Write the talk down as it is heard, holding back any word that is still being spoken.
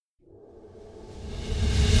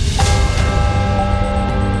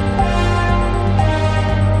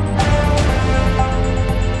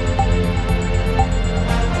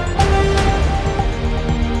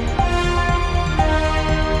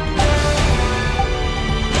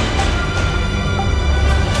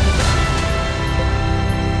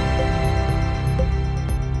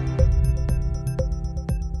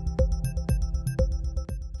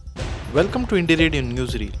Welcome to Indie Radio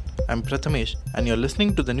Newsreel. I'm Prathamesh and you're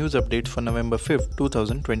listening to the news update for November 5th,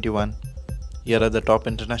 2021. Here are the top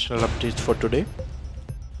international updates for today.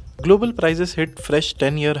 Global prices hit fresh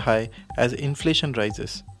 10-year high as inflation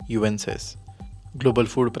rises, UN says. Global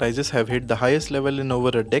food prices have hit the highest level in over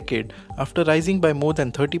a decade after rising by more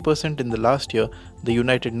than 30% in the last year, the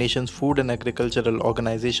United Nations Food and Agricultural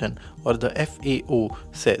Organization or the FAO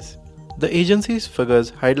says. The agency's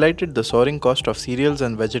figures highlighted the soaring cost of cereals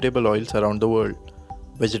and vegetable oils around the world.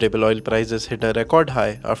 Vegetable oil prices hit a record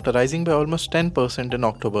high after rising by almost 10% in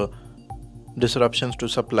October. Disruptions to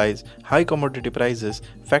supplies, high commodity prices,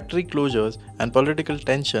 factory closures, and political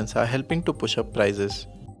tensions are helping to push up prices.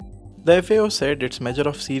 The FAO said its measure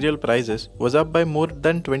of cereal prices was up by more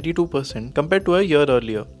than 22% compared to a year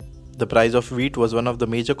earlier. The price of wheat was one of the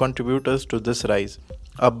major contributors to this rise,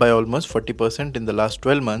 up by almost 40% in the last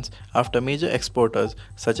 12 months after major exporters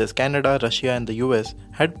such as Canada, Russia and the US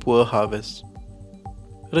had poor harvests.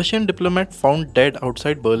 Russian diplomat found dead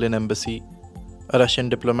outside Berlin embassy. A Russian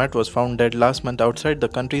diplomat was found dead last month outside the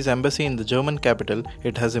country's embassy in the German capital,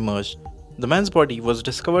 it has emerged. The man's body was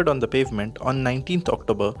discovered on the pavement on 19th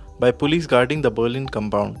October by police guarding the Berlin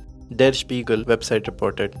compound, Der Spiegel website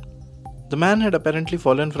reported. The man had apparently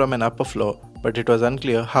fallen from an upper floor, but it was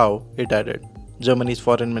unclear how, it added. Germany's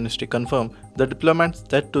foreign ministry confirmed the diplomat's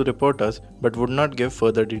death to reporters but would not give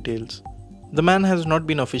further details. The man has not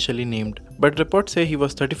been officially named, but reports say he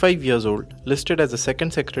was 35 years old, listed as the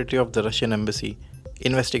second secretary of the Russian embassy.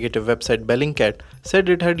 Investigative website Bellingcat said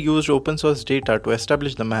it had used open source data to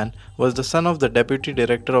establish the man was the son of the deputy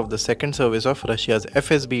director of the second service of Russia's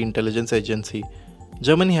FSB intelligence agency.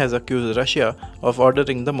 Germany has accused Russia of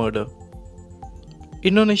ordering the murder.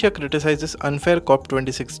 Indonesia criticizes unfair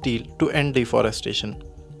COP26 deal to end deforestation.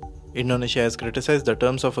 Indonesia has criticized the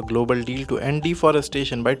terms of a global deal to end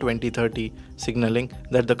deforestation by 2030, signaling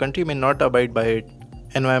that the country may not abide by it.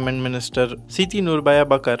 Environment Minister Siti Nurbaya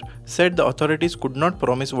Bakar said the authorities could not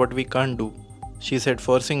promise what we can't do. She said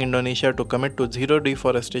forcing Indonesia to commit to zero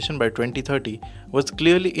deforestation by 2030 was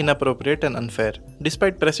clearly inappropriate and unfair.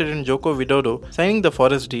 Despite President Joko Widodo signing the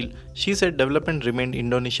forest deal, she said development remained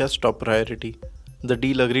Indonesia's top priority. The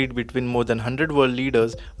deal agreed between more than 100 world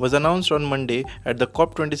leaders was announced on Monday at the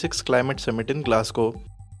COP26 Climate Summit in Glasgow.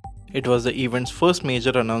 It was the event's first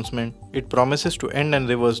major announcement. It promises to end and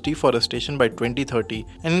reverse deforestation by 2030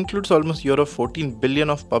 and includes almost €14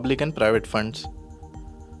 billion of public and private funds.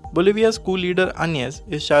 Bolivia's coup leader Áñez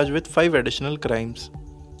is charged with 5 additional crimes.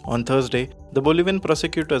 On Thursday, the Bolivian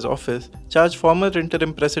prosecutor's office charged former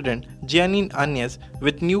interim president Jeanine Áñez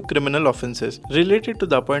with new criminal offenses related to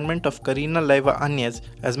the appointment of Karina Leiva Áñez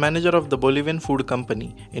as manager of the Bolivian Food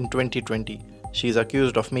Company in 2020. She is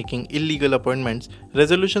accused of making illegal appointments,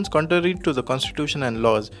 resolutions contrary to the constitution and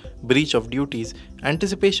laws, breach of duties,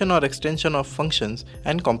 anticipation or extension of functions,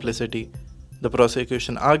 and complicity. The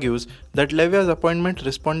prosecution argues that Leiva's appointment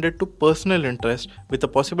responded to personal interest with a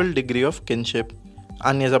possible degree of kinship.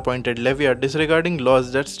 Áñez appointed Leiva disregarding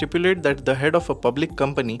laws that stipulate that the head of a public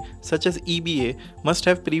company such as EBA must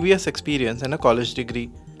have previous experience and a college degree.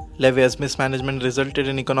 Leiva's mismanagement resulted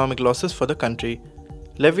in economic losses for the country.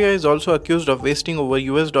 Leiva is also accused of wasting over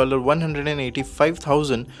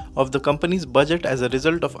 $185,000 of the company's budget as a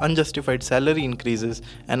result of unjustified salary increases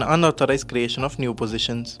and unauthorized creation of new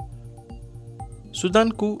positions.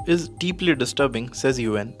 Sudan coup is deeply disturbing, says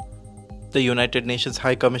UN. The United Nations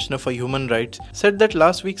High Commissioner for Human Rights said that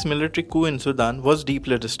last week's military coup in Sudan was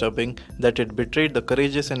deeply disturbing, that it betrayed the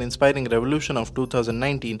courageous and inspiring revolution of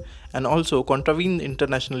 2019 and also contravened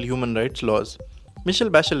international human rights laws. Michelle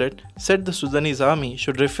Bachelet said the Sudanese army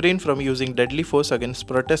should refrain from using deadly force against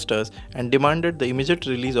protesters and demanded the immediate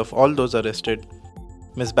release of all those arrested.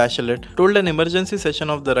 Ms. Bachelet told an emergency session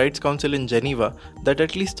of the Rights Council in Geneva that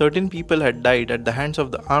at least 13 people had died at the hands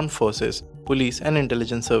of the armed forces, police and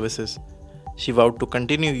intelligence services. She vowed to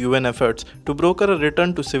continue UN efforts to broker a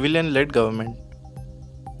return to civilian-led government.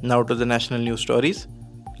 Now to the national news stories.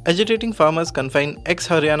 Agitating farmers confine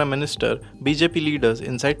ex-Haryana minister, BJP leaders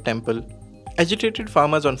inside temple. Agitated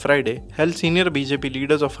farmers on Friday held senior BJP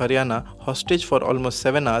leaders of Haryana hostage for almost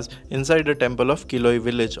 7 hours inside a temple of Kiloi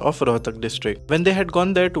village of Rohtak district when they had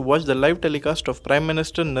gone there to watch the live telecast of Prime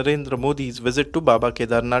Minister Narendra Modi's visit to Baba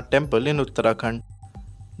Kedarnath temple in Uttarakhand.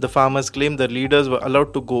 The farmers claimed their leaders were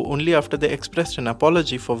allowed to go only after they expressed an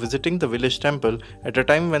apology for visiting the village temple at a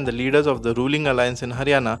time when the leaders of the ruling alliance in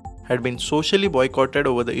Haryana had been socially boycotted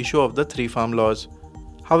over the issue of the 3 farm laws.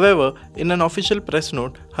 However, in an official press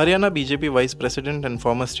note, Haryana BJP Vice President and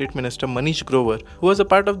former State Minister Manish Grover, who was a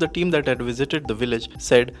part of the team that had visited the village,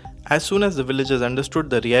 said, as soon as the villagers understood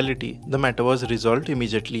the reality, the matter was resolved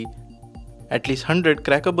immediately. At least 100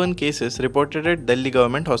 cracker burn cases reported at Delhi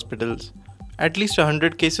government hospitals. At least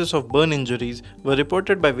 100 cases of burn injuries were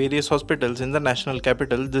reported by various hospitals in the national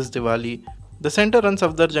capital this Diwali. The center-run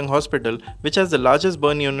Safdarjung Hospital, which has the largest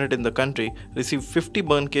burn unit in the country, received 50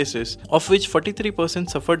 burn cases, of which 43%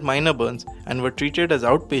 suffered minor burns and were treated as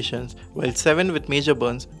outpatients, while 7 with major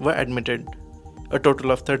burns were admitted. A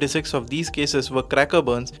total of 36 of these cases were cracker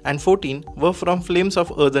burns and 14 were from flames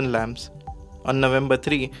of earthen lamps. On November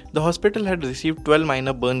 3, the hospital had received 12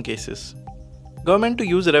 minor burn cases. Government to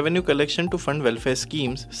use revenue collection to fund welfare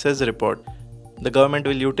schemes, says report. The government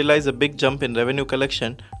will utilize a big jump in revenue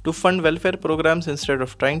collection to fund welfare programs instead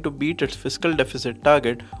of trying to beat its fiscal deficit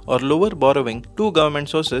target or lower borrowing, two government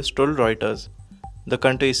sources told Reuters. The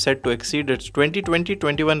country is set to exceed its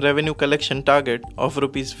 2020-21 revenue collection target of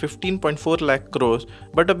Rs 15.4 lakh crores,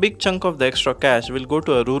 but a big chunk of the extra cash will go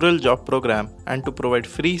to a rural job program and to provide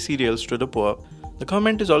free cereals to the poor. The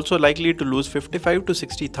government is also likely to lose 55 to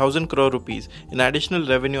 60,000 crore rupees in additional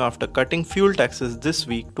revenue after cutting fuel taxes this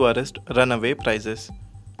week to arrest runaway prices.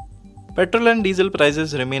 Petrol and diesel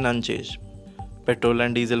prices remain unchanged. Petrol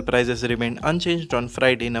and diesel prices remained unchanged on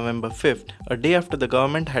Friday, November 5th, a day after the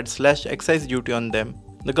government had slashed excise duty on them.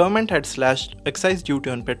 The government had slashed excise duty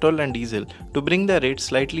on petrol and diesel to bring their rates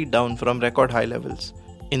slightly down from record high levels.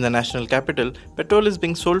 In the national capital, petrol is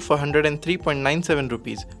being sold for 103.97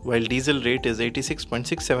 rupees, while diesel rate is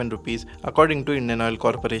 86.67 rupees, according to Indian Oil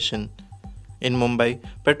Corporation. In Mumbai,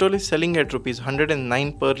 petrol is selling at rupees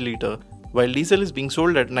 109 per litre, while diesel is being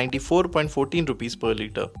sold at 94.14 rupees per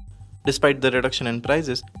litre. Despite the reduction in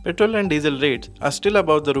prices, petrol and diesel rates are still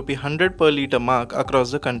above the rupee 100 per litre mark across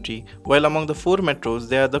the country, while among the 4 metros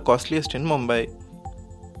they are the costliest in Mumbai.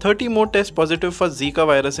 30 more test positive for Zika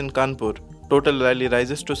virus in Kanpur. Total rally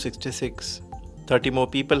rises to 66. 30 more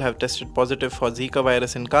people have tested positive for Zika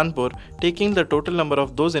virus in Kanpur, taking the total number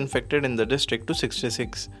of those infected in the district to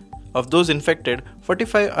 66. Of those infected,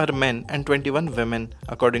 45 are men and 21 women,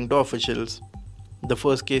 according to officials. The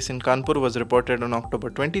first case in Kanpur was reported on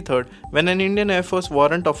October 23rd when an Indian Air Force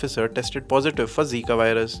warrant officer tested positive for Zika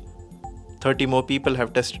virus. 30 more people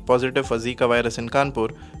have tested positive for Zika virus in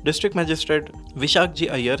Kanpur, District Magistrate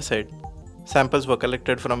Vishakji Iyer said. Samples were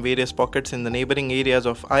collected from various pockets in the neighbouring areas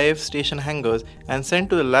of IF station hangars and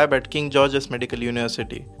sent to the lab at King George's Medical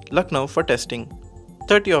University, Lucknow for testing.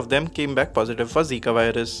 30 of them came back positive for Zika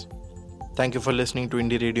virus. Thank you for listening to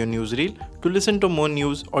Indie Radio Newsreel. To listen to more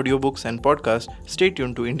news, audiobooks and podcasts, stay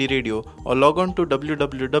tuned to Indie Radio or log on to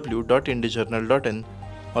www.indiejournal.in.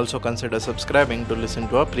 Also consider subscribing to listen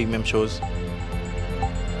to our premium shows.